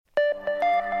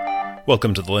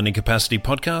Welcome to the Learning Capacity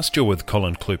Podcast. You're with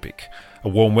Colin Klupik. A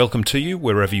warm welcome to you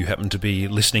wherever you happen to be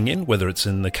listening in, whether it's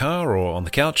in the car or on the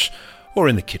couch or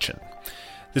in the kitchen.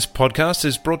 This podcast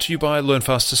is brought to you by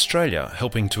LearnFast Australia,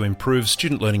 helping to improve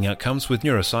student learning outcomes with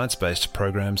neuroscience-based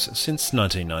programs since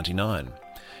 1999.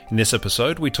 In this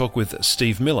episode, we talk with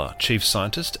Steve Miller, Chief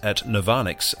Scientist at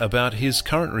Novonix, about his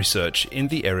current research in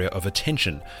the area of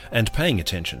attention and paying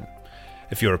attention.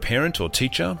 If you're a parent or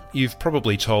teacher, you've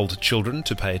probably told children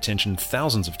to pay attention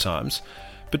thousands of times,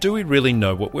 but do we really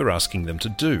know what we're asking them to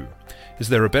do? Is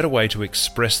there a better way to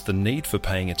express the need for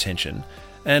paying attention,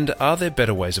 and are there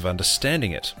better ways of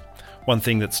understanding it? One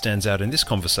thing that stands out in this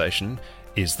conversation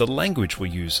is the language we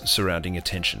use surrounding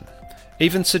attention,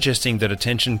 even suggesting that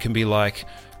attention can be like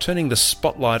turning the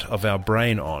spotlight of our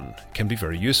brain on can be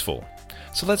very useful.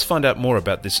 So let's find out more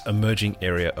about this emerging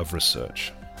area of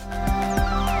research.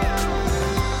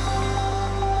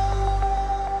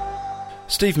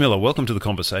 Steve Miller, welcome to the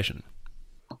conversation.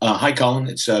 Hi, Colin.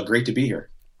 It's great to be here.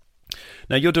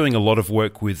 Now, you're doing a lot of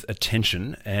work with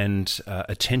attention and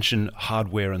attention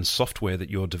hardware and software that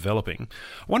you're developing.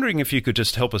 I'm wondering if you could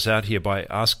just help us out here by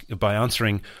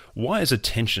answering, why is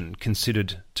attention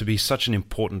considered to be such an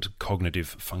important cognitive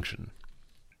function?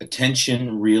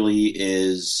 Attention really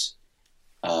is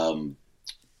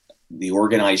the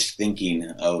organized thinking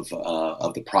of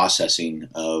the processing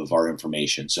of our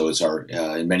information. So it's our,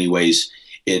 in many ways,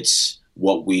 it's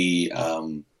what we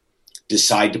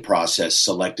decide to process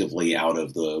selectively out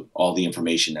of all the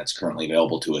information that's currently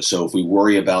available to us. So if we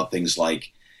worry about things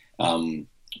like learning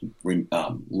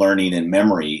and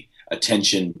memory,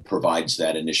 attention provides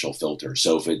that initial filter.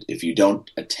 So if you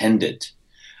don't attend it,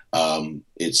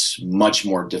 it's much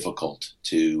more difficult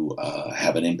to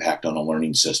have an impact on a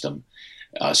learning system.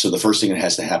 So the first thing that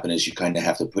has to happen is you kind of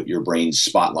have to put your brain's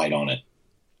spotlight on it.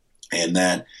 And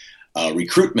that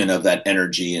recruitment of that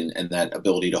energy and that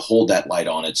ability to hold that light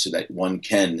on it so that one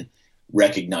can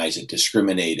recognize it,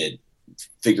 discriminate it,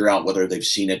 figure out whether they've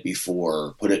seen it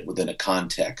before, put it within a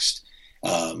context,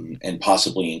 and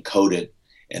possibly encode it,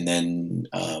 and then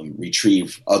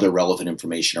retrieve other relevant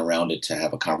information around it to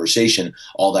have a conversation.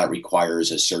 All that requires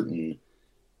a certain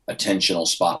attentional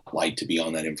spotlight to be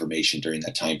on that information during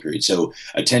that time period. So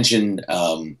attention,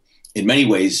 in many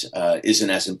ways, isn't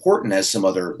as important as some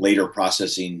other later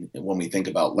processing when we think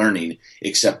about learning,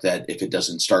 except that if it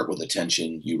doesn't start with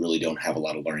attention, you really don't have a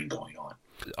lot of learning going on.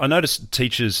 I notice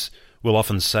teachers will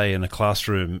often say in a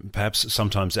classroom, perhaps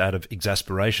sometimes out of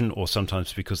exasperation or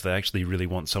sometimes because they actually really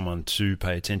want someone to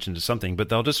pay attention to something, but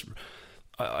they'll just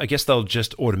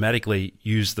automatically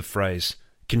use the phrase,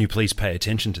 "Can you please pay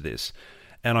attention to this?"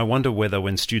 And I wonder whether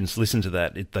when students listen to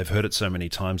that, they've heard it so many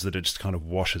times that it just kind of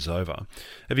washes over.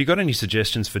 Have you got any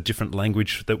suggestions for different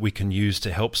language that we can use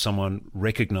to help someone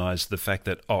recognize the fact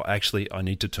that, actually, I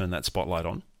need to turn that spotlight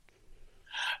on?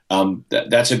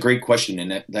 That's a great question,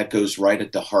 and that goes right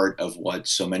at the heart of what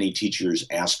so many teachers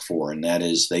ask for, and that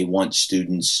is they want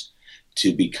students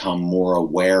to become more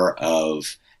aware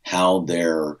of how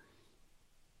their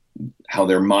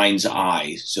mind's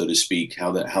eye, so to speak,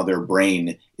 how their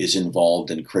brain is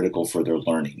involved and critical for their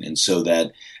learning. And so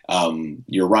that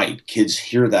you're right, kids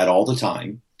hear that all the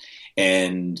time,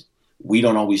 and we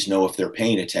don't always know if they're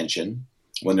paying attention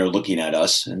when they're looking at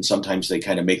us. And sometimes they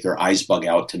kind of make their eyes bug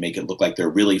out to make it look like they're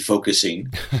really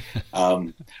focusing.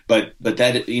 But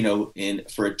that,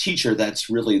 for a teacher, that's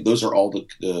really, those are all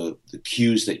the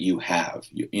cues that you have.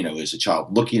 Is a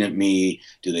child looking at me?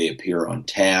 Do they appear on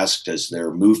task? Does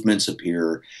their movements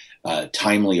appear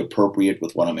timely, appropriate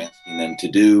with what I'm asking them to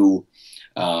do?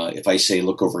 If I say,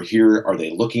 look over here, are they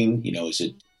looking? Is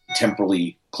it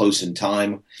temporally close in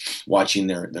time, watching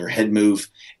their head move?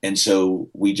 And so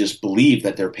we just believe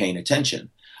that they're paying attention.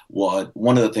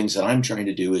 One of the things that I'm trying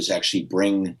to do is actually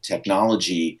bring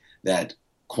technology that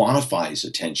quantifies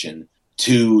attention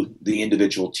to the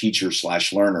individual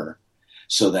teacher/learner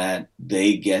so that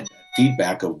they get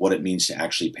feedback of what it means to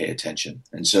actually pay attention.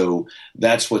 And so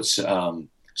that's what's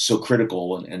so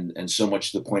critical and so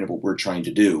much the point of what we're trying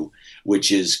to do,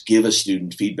 which is give a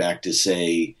student feedback to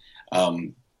say,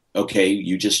 okay,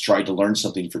 you just tried to learn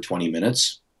something for 20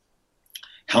 minutes.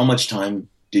 How much time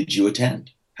did you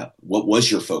attend? What was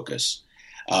your focus?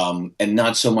 And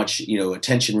not so much,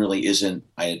 attention really isn't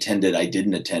I attended, I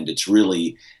didn't attend. It's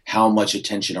really how much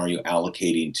attention are you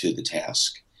allocating to the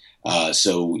task?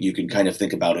 So you can kind of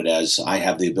think about it as I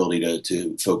have the ability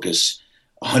to focus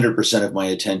 100% of my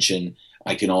attention.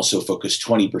 I can also focus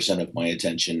 20% of my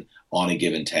attention on a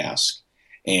given task.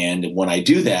 And when I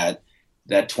do that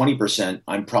 20%,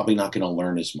 I'm probably not going to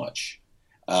learn as much.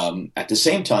 At the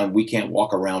same time, we can't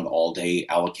walk around all day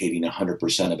allocating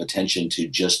 100% of attention to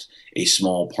just a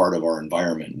small part of our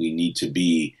environment. We need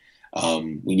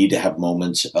to have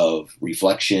moments of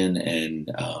reflection and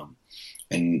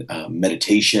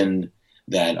meditation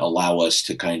that allow us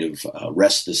to kind of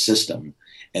rest the system.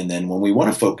 And then when we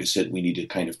want to focus it, we need to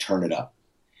kind of turn it up.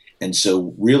 And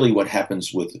so really what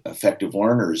happens with effective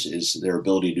learners is their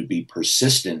ability to be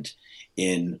persistent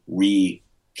in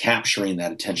recapturing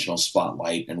that attentional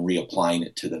spotlight and reapplying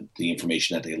it to the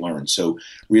information that they learn. So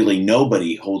really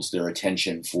nobody holds their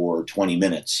attention for 20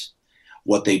 minutes.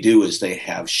 What they do is they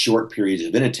have short periods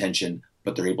of inattention,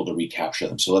 but they're able to recapture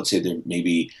them. So let's say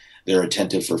they're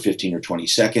attentive for 15 or 20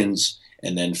 seconds,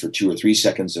 and then for 2 or 3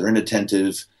 seconds they're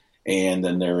inattentive, and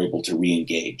then they're able to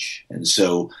re-engage. And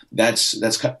so that's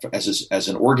as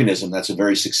an organism, that's a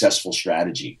very successful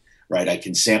strategy, right? I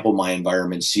can sample my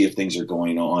environment, see if things are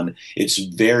going on. It's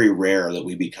very rare that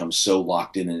we become so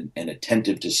locked in and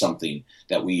attentive to something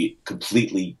that we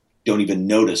completely don't even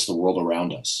notice the world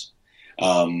around us.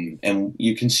 And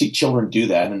you can see children do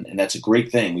that, and that's a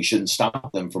great thing. We shouldn't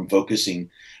stop them from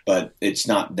focusing, but it's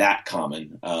not that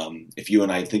common. If you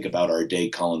and I think about our day,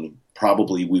 Colin,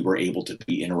 probably we were able to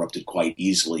be interrupted quite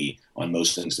easily on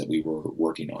most things that we were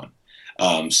working on.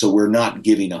 So we're not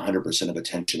giving 100% of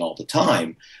attention all the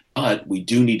time, but we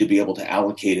do need to be able to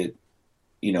allocate it,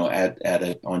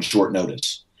 on short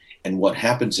notice. And what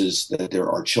happens is that there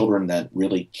are children that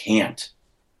really can't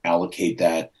allocate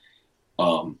that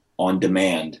on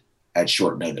demand at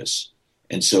short notice.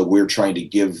 And so we're trying to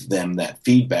give them that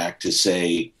feedback to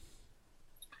say,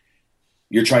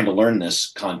 you're trying to learn this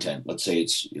content. Let's say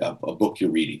it's a book you're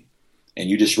reading and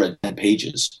you just read 10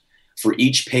 pages. For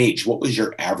each page, what was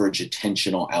your average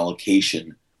attentional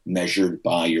allocation measured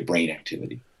by your brain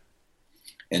activity?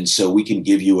 And so we can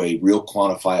give you a real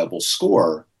quantifiable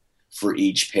score for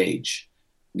each page.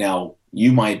 Now,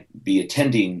 you might be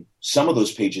attending some of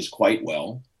those pages quite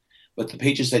well, but the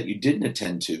pages that you didn't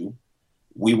attend to,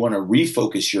 we want to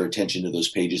refocus your attention to those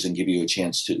pages and give you a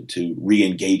chance to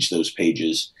re-engage those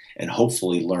pages and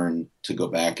hopefully learn to go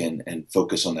back and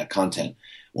focus on that content.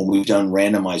 When we've done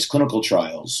randomized clinical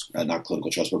trials, not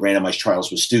clinical trials, but randomized trials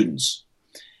with students,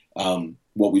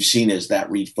 what we've seen is that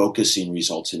refocusing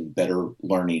results in better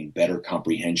learning, better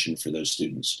comprehension for those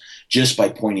students, just by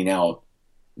pointing out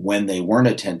when they weren't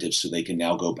attentive so they can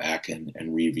now go back and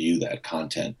review that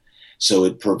content. So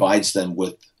it provides them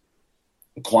with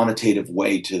a quantitative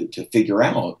way to figure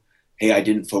out, hey, I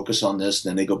didn't focus on this.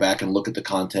 Then they go back and look at the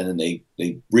content and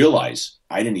they realize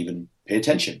I didn't even pay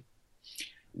attention.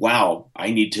 Wow,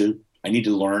 I need to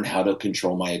learn how to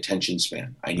control my attention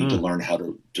span. I need to learn how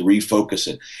to refocus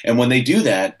it. And when they do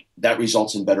that, that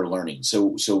results in better learning.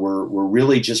 So we're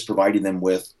really just providing them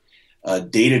with a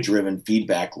data-driven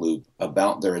feedback loop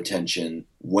about their attention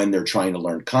when they're trying to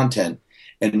learn content.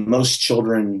 And most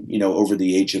children, over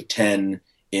the age of 10,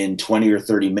 in 20 or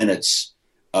 30 minutes,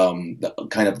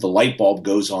 the light bulb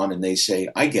goes on and they say,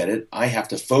 I get it. I have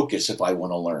to focus if I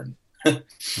want to learn.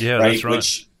 Yeah, right? That's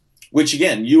right. Which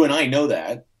again, you and I know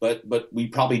that, but we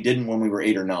probably didn't when we were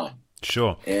 8 or 9.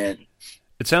 Sure. And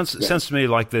it sounds to me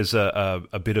like there's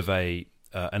a bit of an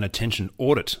attention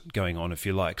audit going on, if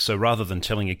you like. So rather than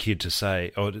telling a kid to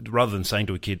say, or rather than saying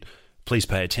to a kid, please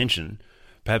pay attention,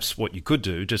 perhaps what you could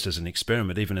do, just as an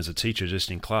experiment, even as a teacher,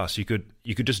 just in class, you could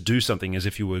just do something as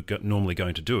if you were normally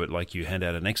going to do it, like you hand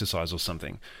out an exercise or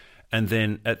something. And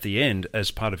then at the end,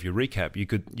 as part of your recap, you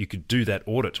could do that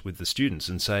audit with the students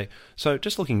and say, so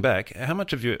just looking back, how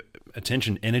much of your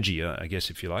attention energy, I guess,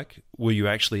 if you like, were you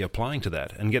actually applying to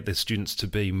that? And get the students to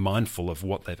be mindful of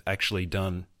what they've actually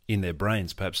done in their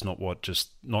brains, perhaps not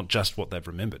just what they've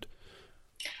remembered.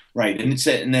 Right, and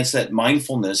that's that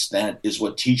mindfulness that is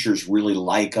what teachers really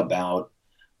like about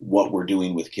what we're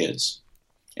doing with kids.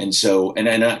 And so,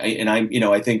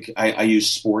 I think I use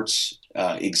sports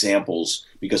examples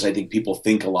because I think people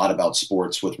think a lot about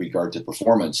sports with regard to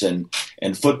performance, and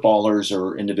footballers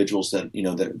or individuals that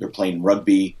they're playing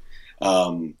rugby.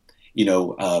 A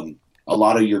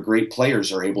lot of your great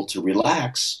players are able to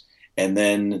relax. And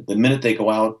then the minute they go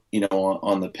out,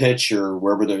 on the pitch or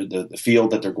wherever the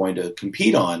field that they're going to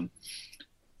compete on,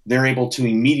 they're able to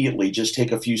immediately just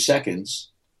take a few seconds,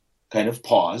 kind of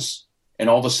pause, and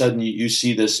all of a sudden you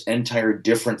see this entire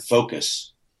different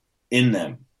focus in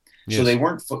them. Yes. So they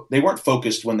weren't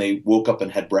focused when they woke up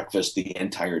and had breakfast the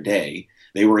entire day.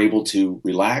 They were able to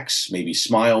relax, maybe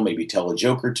smile, maybe tell a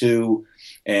joke or two,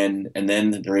 and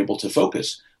then they're able to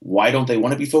focus. Why don't they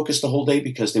want to be focused the whole day?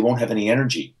 Because they won't have any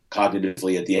energy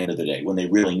cognitively at the end of the day when they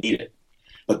really need it.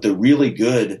 But the really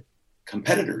good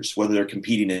competitors, whether they're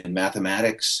competing in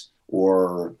mathematics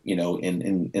or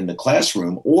in the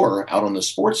classroom or out on the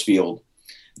sports field,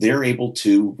 they're able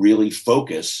to really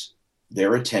focus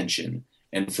their attention,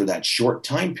 and for that short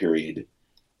time period,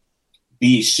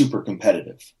 be super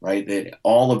competitive, right? That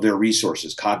all of their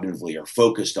resources cognitively are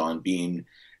focused on being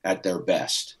at their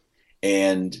best.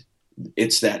 And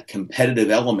it's that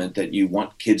competitive element that you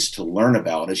want kids to learn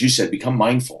about. As you said, become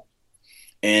mindful.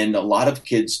 And a lot of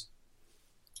kids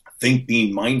think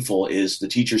being mindful is, the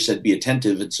teacher said, be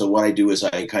attentive. And so what I do is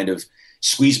I kind of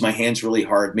squeeze my hands really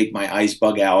hard, make my eyes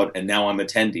bug out, and now I'm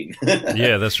attending.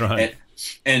 Yeah, that's right.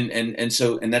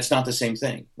 And that's not the same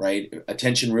thing, right?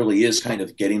 Attention really is kind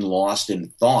of getting lost in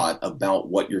thought about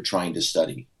what you're trying to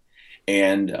study.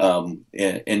 And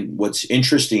what's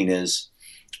interesting is,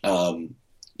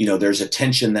 there's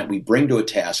attention that we bring to a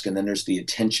task, and then there's the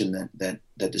attention that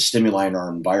the stimuli in our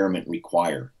environment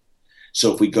require.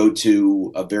 So if we go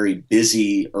to a very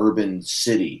busy urban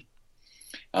city,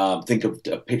 think of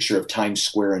a picture of Times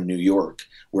Square in New York,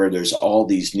 where there's all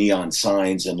these neon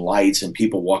signs and lights and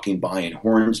people walking by and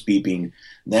horns beeping.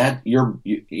 That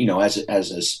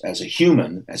as a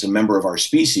human, as a member of our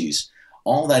species,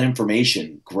 all that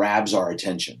information grabs our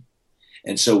attention.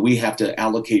 And so we have to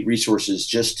allocate resources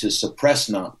just to suppress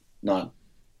not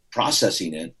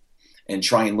processing it, and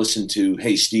try and listen to,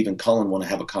 hey, Steve and Cullen want to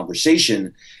have a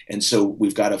conversation. And so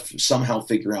we've got to somehow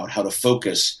figure out how to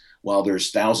focus while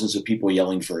there's thousands of people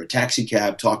yelling for a taxi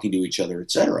cab, talking to each other,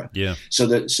 et cetera. Yeah. So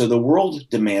the world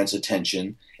demands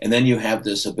attention, and then you have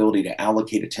this ability to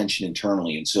allocate attention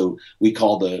internally. And so we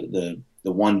call the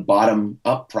one bottom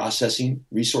up processing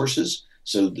resources.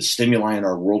 So the stimuli in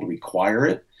our world require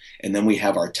it. And then we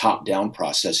have our top down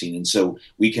processing. And so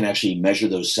we can actually measure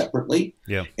those separately.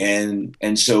 Yeah. And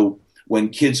so when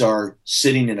kids are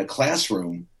sitting in a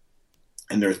classroom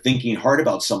and they're thinking hard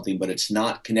about something, but it's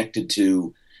not connected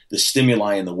to the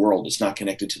stimuli in the world, it's not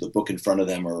connected to the book in front of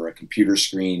them or a computer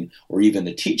screen or even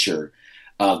the teacher,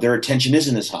 their attention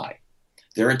isn't as high.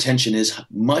 Their attention is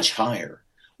much higher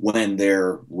when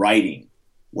they're writing,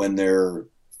 when they're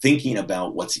thinking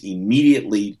about what's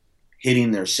immediately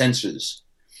hitting their senses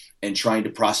and trying to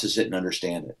process it and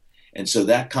understand it. And so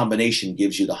that combination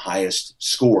gives you the highest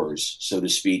scores, so to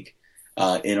speak,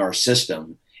 in our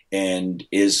system, and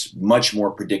is much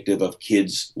more predictive of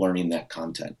kids learning that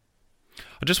content.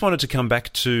 I just wanted to come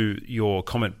back to your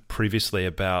comment previously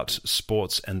about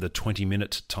sports and the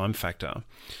 20-minute time factor.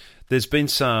 There's been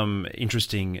some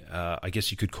interesting, I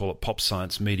guess you could call it pop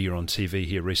science media on TV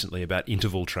here recently about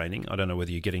interval training. I don't know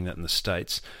whether you're getting that in the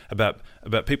States, about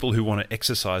people who want to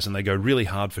exercise and they go really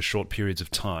hard for short periods of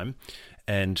time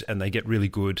and they get really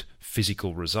good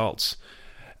physical results.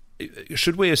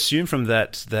 Should we assume from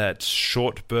that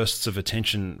short bursts of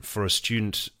attention for a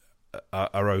student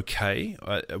are okay?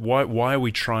 Why are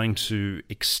we trying to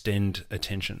extend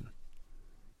attention?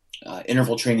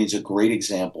 Interval training is a great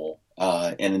example.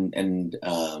 And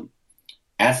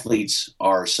athletes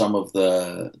are some of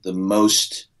the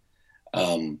most,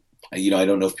 I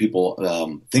don't know if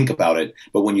people think about it,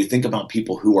 but when you think about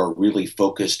people who are really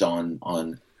focused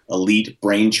on elite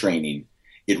brain training,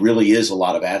 it really is a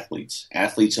lot of athletes.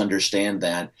 Athletes understand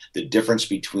that the difference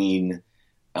between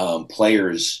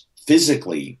players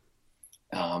physically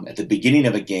at the beginning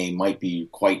of a game might be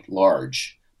quite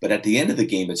large, but at the end of the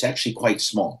game, it's actually quite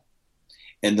small.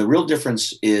 And the real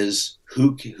difference is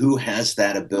who has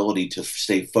that ability to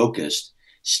stay focused,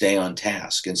 stay on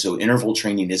task. And so interval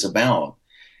training is about,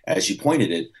 as you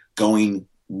pointed it, going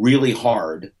really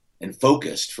hard and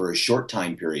focused for a short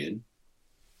time period,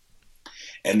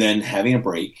 and then having a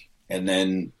break, and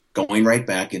then going right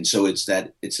back. And so it's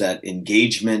that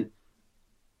engagement,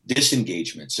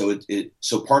 disengagement. So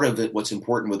so part of it, what's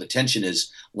important with attention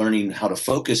is learning how to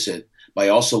focus it by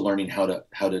also learning how to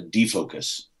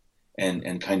defocus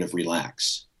and kind of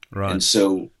relax. Right. And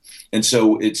so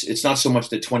it's not so much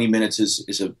that 20 minutes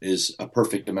is a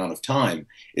perfect amount of time.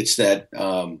 It's that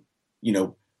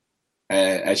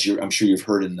as I'm sure you've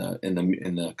heard in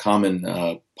the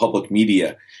common public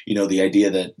media, the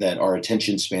idea that our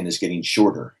attention span is getting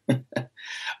shorter,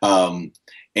 and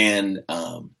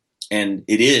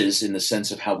it is in the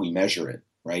sense of how we measure it,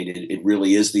 right? It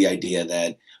really is the idea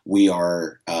that we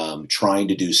are trying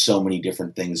to do so many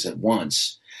different things at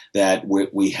once that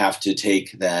we have to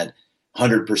take that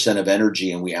 100% of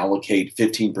energy and we allocate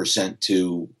 15%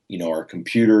 to our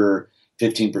computer,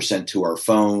 15% to our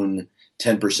phone,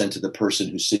 10% to the person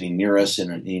who's sitting near us in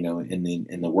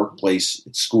the workplace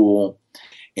at school,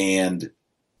 and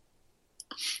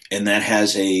that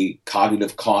has a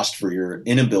cognitive cost for your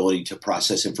inability to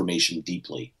process information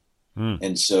deeply.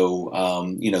 And so,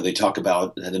 they talk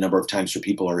about the number of times where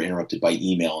people are interrupted by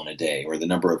email in a day, or the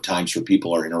number of times where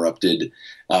people are interrupted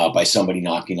by somebody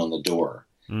knocking on the door.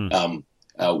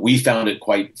 We found it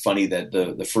quite funny that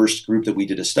the first group that we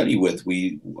did a study with,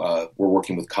 we were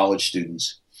working with college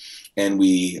students, and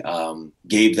we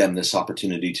gave them this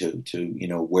opportunity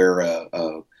to wear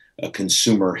a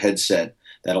consumer headset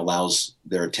that allows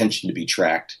their attention to be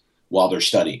tracked while they're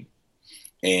studying.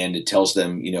 And it tells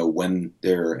them, when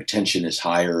their attention is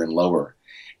higher and lower.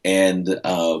 And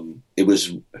it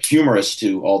was humorous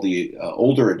to all the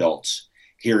older adults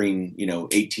hearing,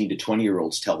 18 to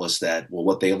 20-year-olds tell us that, well,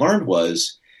 what they learned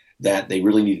was that they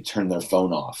really need to turn their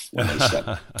phone off when they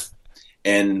study.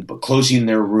 But closing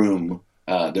their room,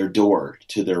 their door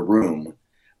to their room,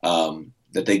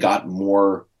 that they got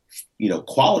more,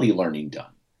 quality learning done.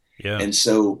 Yeah. And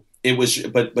so it was,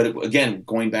 but again,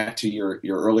 going back to your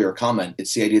earlier comment,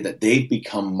 it's the idea that they've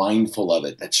become mindful of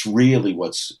it. That's really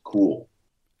what's cool.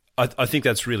 I think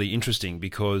that's really interesting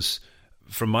because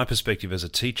from my perspective as a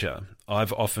teacher,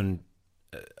 I've often,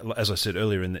 as I said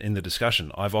earlier in the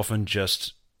discussion, I've often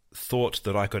just thought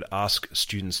that I could ask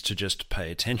students to just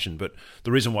pay attention. But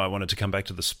the reason why I wanted to come back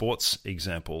to the sports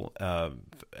example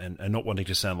and not wanting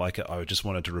to sound like I just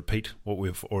wanted to repeat what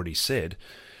we've already said,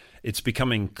 it's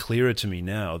becoming clearer to me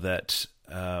now that,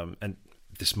 and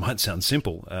this might sound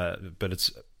simple, but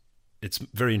it's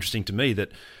very interesting to me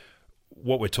that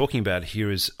what we're talking about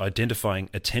here is identifying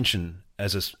attention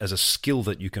as a skill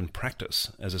that you can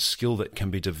practice, as a skill that can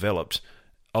be developed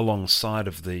alongside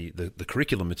of the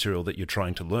curriculum material that you're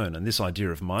trying to learn. And this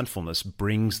idea of mindfulness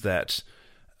brings that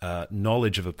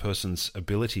knowledge of a person's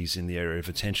abilities in the area of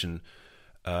attention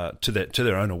to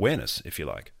their own awareness, if you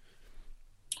like.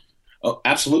 Oh,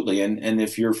 absolutely. And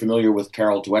if you're familiar with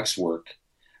Carol Dweck's work,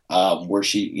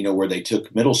 where they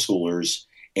took middle schoolers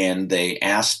and they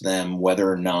asked them whether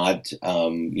or not,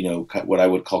 what I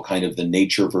would call kind of the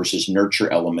nature versus nurture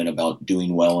element about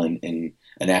doing well in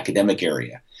an academic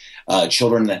area.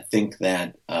 Children that think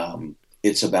that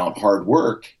it's about hard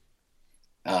work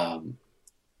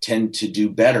tend to do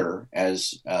better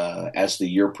as the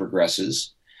year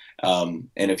progresses. And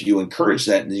if you encourage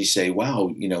that and you say, wow,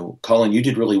 Colin, you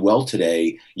did really well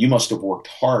today. You must have worked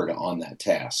hard on that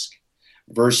task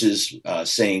versus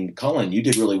saying, Colin, you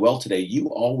did really well today. You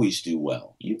always do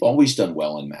well. You've always done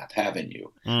well in math, haven't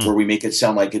you? Where we make it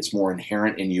sound like it's more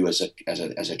inherent in you as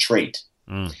a trait.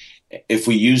 If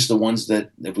we use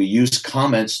if we use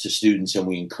comments to students and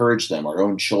we encourage them, our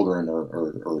own children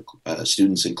or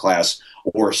students in class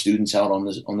or students out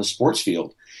on the sports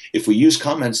field, if we use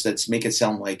comments that make it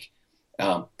sound like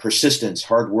persistence,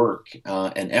 hard work,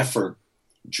 and effort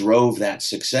drove that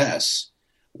success,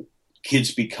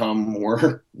 kids become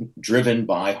more driven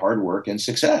by hard work and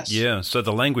success. Yeah, so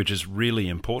the language is really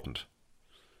important.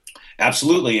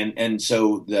 Absolutely, and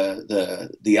so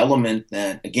the element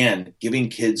that, again, giving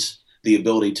kids the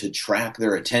ability to track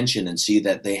their attention and see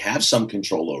that they have some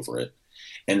control over it,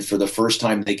 and for the first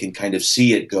time they can kind of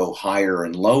see it go higher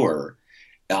and lower.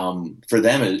 For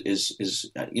them is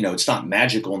it's not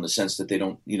magical in the sense that they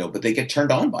don't, but they get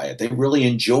turned on by it. They really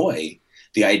enjoy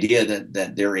the idea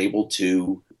that they're able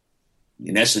to,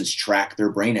 in essence, track their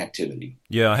brain activity.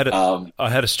 Yeah, I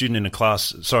had a student in a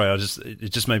class. Sorry, it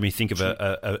just made me think of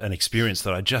an experience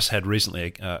that I just had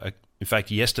recently. In fact,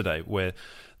 yesterday, where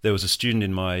there was a student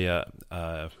in my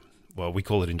we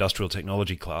call it industrial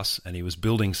technology class, and he was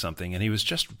building something, and he was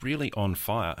just really on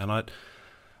fire. And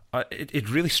it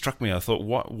really struck me. I thought,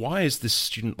 why is this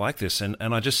student like this? And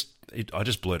I just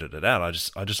blurted it out.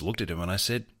 I just looked at him and I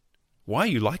said, why are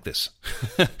you like this?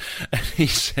 And he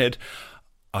said,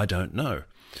 I don't know.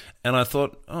 And I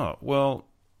thought, oh, well,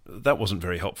 that wasn't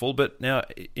very helpful. But now,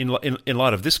 in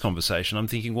light of this conversation, I'm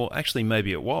thinking, well, actually,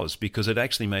 maybe it was, because it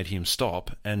actually made him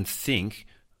stop and think,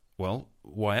 well,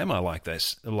 why am I like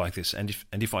this? And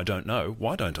if I don't know,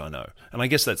 why don't I know? And I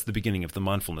guess that's the beginning of the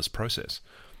mindfulness process.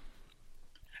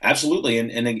 Absolutely,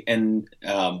 and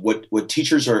what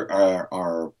teachers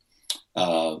are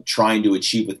trying to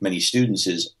achieve with many students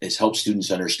is help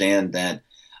students understand that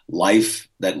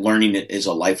learning is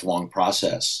a lifelong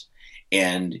process,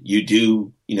 and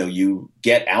you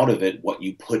get out of it what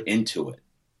you put into it,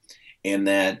 and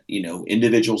that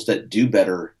individuals that do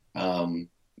better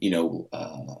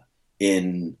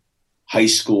in high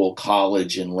school,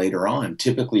 college, and later on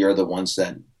typically are the ones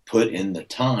that put in the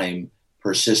time,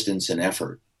 persistence, and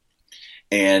effort.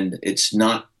 And it's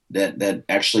not that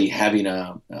actually having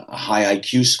a high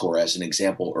IQ score, as an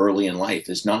example, early in life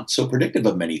is not so predictive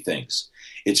of many things.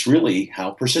 It's really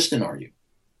how persistent are you?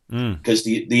 Because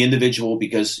the individual,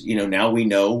 now we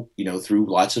know,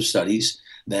 through lots of studies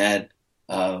that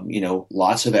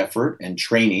lots of effort and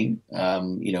training,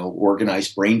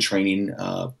 organized brain training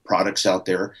products out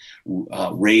there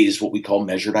raise what we call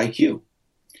measured IQ.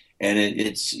 And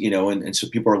it's so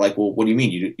people are like, well, what do you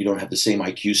mean? You don't have the same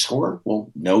IQ score?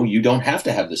 Well, no, you don't have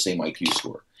to have the same IQ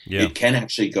score. Yeah. It can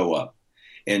actually go up.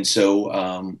 And so,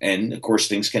 and of course,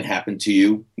 things can happen to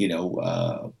you,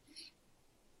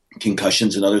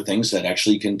 concussions and other things that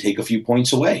actually can take a few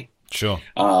points away. Sure.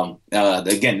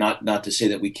 Again, not to say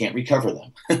that we can't recover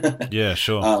them. Yeah,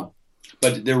 sure.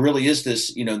 But there really is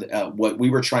this, what we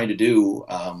were trying to do.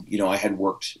 I had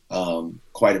worked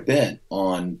quite a bit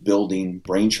on building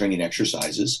brain training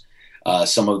exercises.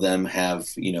 Some of them have,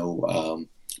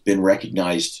 been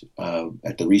recognized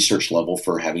at the research level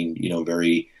for having,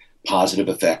 very positive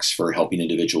effects for helping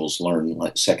individuals learn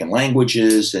second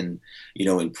languages and,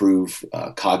 improve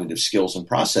cognitive skills and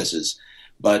processes.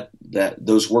 But that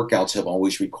those workouts have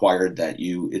always required that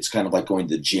it's kind of like going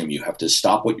to the gym. You have to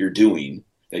stop what you're doing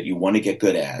that you want to get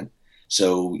good at.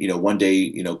 So, one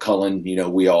day, Cullen,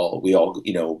 we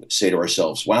all, say to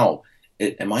ourselves, wow,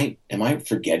 am I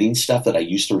forgetting stuff that I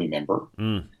used to remember?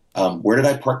 Mm. Where did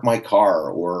I park my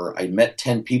car? Or I met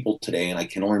 10 people today and I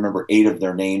can only remember 8 of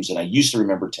their names and I used to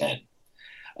remember 10.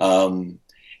 And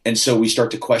so we start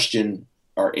to question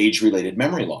our age-related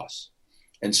memory loss.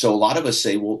 And so a lot of us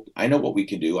say, well, I know what we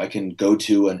can do. I can go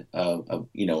to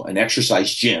an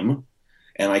exercise gym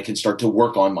and I can start to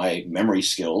work on my memory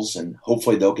skills and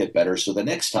hopefully they'll get better. So the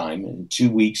next time in 2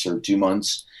 weeks or 2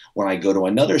 months, when I go to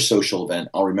another social event,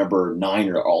 I'll remember 9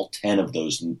 or all 10 of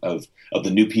those of the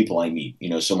new people I meet,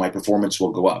 so my performance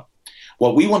will go up.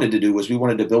 What we wanted to do was we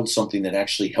wanted to build something that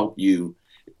actually helped you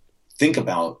think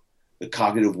about the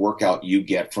cognitive workout you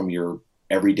get from your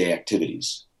everyday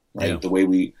activities, right? Yeah. The way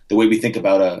we think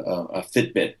about a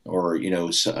Fitbit or,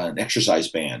 an exercise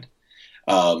band.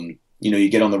 You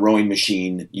get on the rowing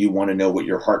machine, you want to know what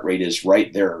your heart rate is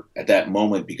right there at that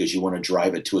moment because you want to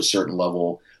drive it to a certain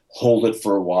level, hold it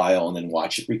for a while, and then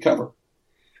watch it recover.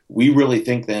 We really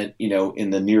think that, in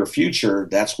the near future,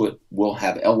 that's what we'll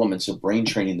have elements of brain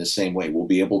training the same way. We'll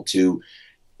be able to,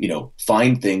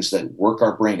 find things that work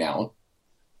our brain out,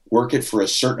 work it for a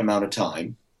certain amount of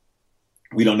time.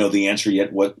 We don't know the answer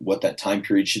yet, what that time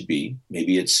period should be.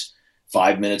 Maybe it's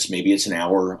 5 minutes, maybe it's an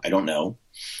hour, I don't know.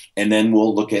 And then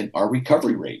we'll look at our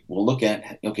recovery rate. We'll look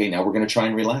at, okay, now we're going to try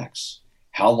and relax.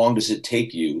 How long does it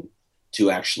take you to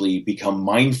actually become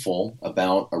mindful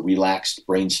about a relaxed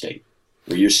brain state?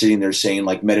 Where you're sitting there saying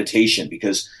like meditation,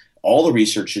 because all the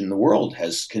research in the world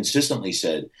has consistently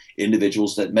said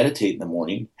individuals that meditate in the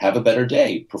morning have a better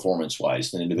day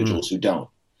performance-wise than individuals who don't.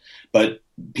 But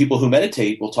people who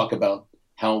meditate will talk about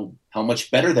how much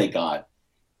better they got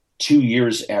 2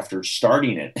 years after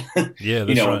starting it, yeah,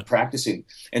 that's right. And practicing.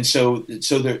 And so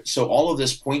all of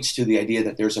this points to the idea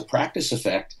that there's a practice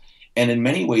effect. And in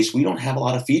many ways, we don't have a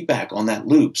lot of feedback on that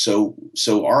loop. So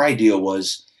our idea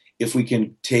was if we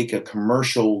can take a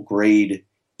commercial grade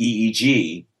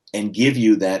EEG and give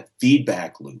you that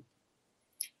feedback loop,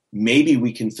 maybe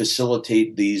we can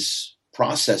facilitate these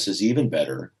processes even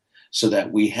better so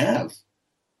that we have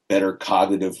better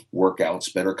cognitive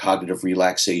workouts, better cognitive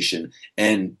relaxation,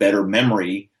 and better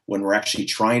memory when we're actually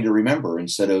trying to remember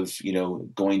instead of,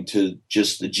 going to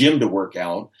just the gym to work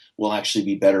out. Will actually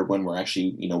be better when we're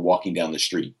actually, walking down the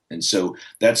street. And so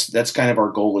that's kind of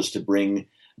our goal, is to bring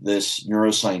this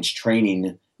neuroscience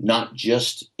training not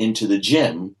just into the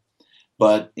gym,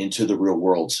 but into the real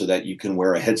world, so that you can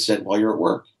wear a headset while you're at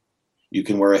work. You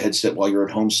can wear a headset while you're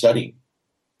at home studying,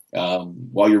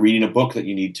 while you're reading a book that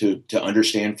you need to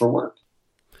understand for work.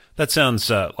 That sounds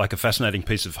like a fascinating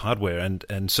piece of hardware,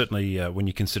 and certainly when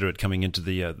you consider it coming into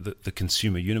the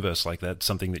consumer universe like that,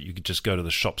 something that you could just go to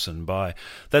the shops and buy.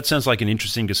 That sounds like an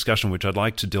interesting discussion, which I'd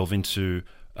like to delve into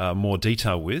more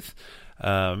detail with,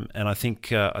 and I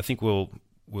think we'll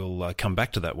come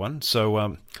back to that one.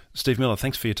 So, Steve Miller,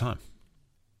 thanks for your time.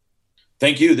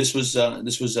 Thank you. This was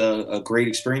a great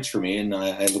experience for me, and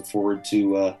I look forward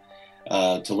to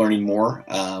learning more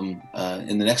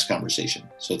in the next conversation.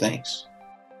 So, thanks.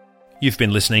 You've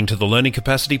been listening to the Learning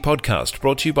Capacity Podcast,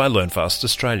 brought to you by LearnFast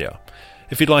Australia.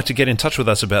 If you'd like to get in touch with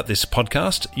us about this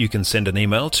podcast, you can send an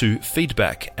email to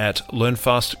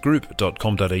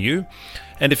feedback@learnfastgroup.com.au.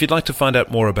 And if you'd like to find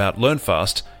out more about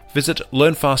LearnFast, visit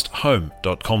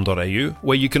learnfasthome.com.au,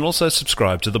 where you can also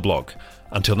subscribe to the blog.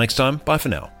 Until next time, bye for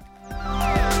now.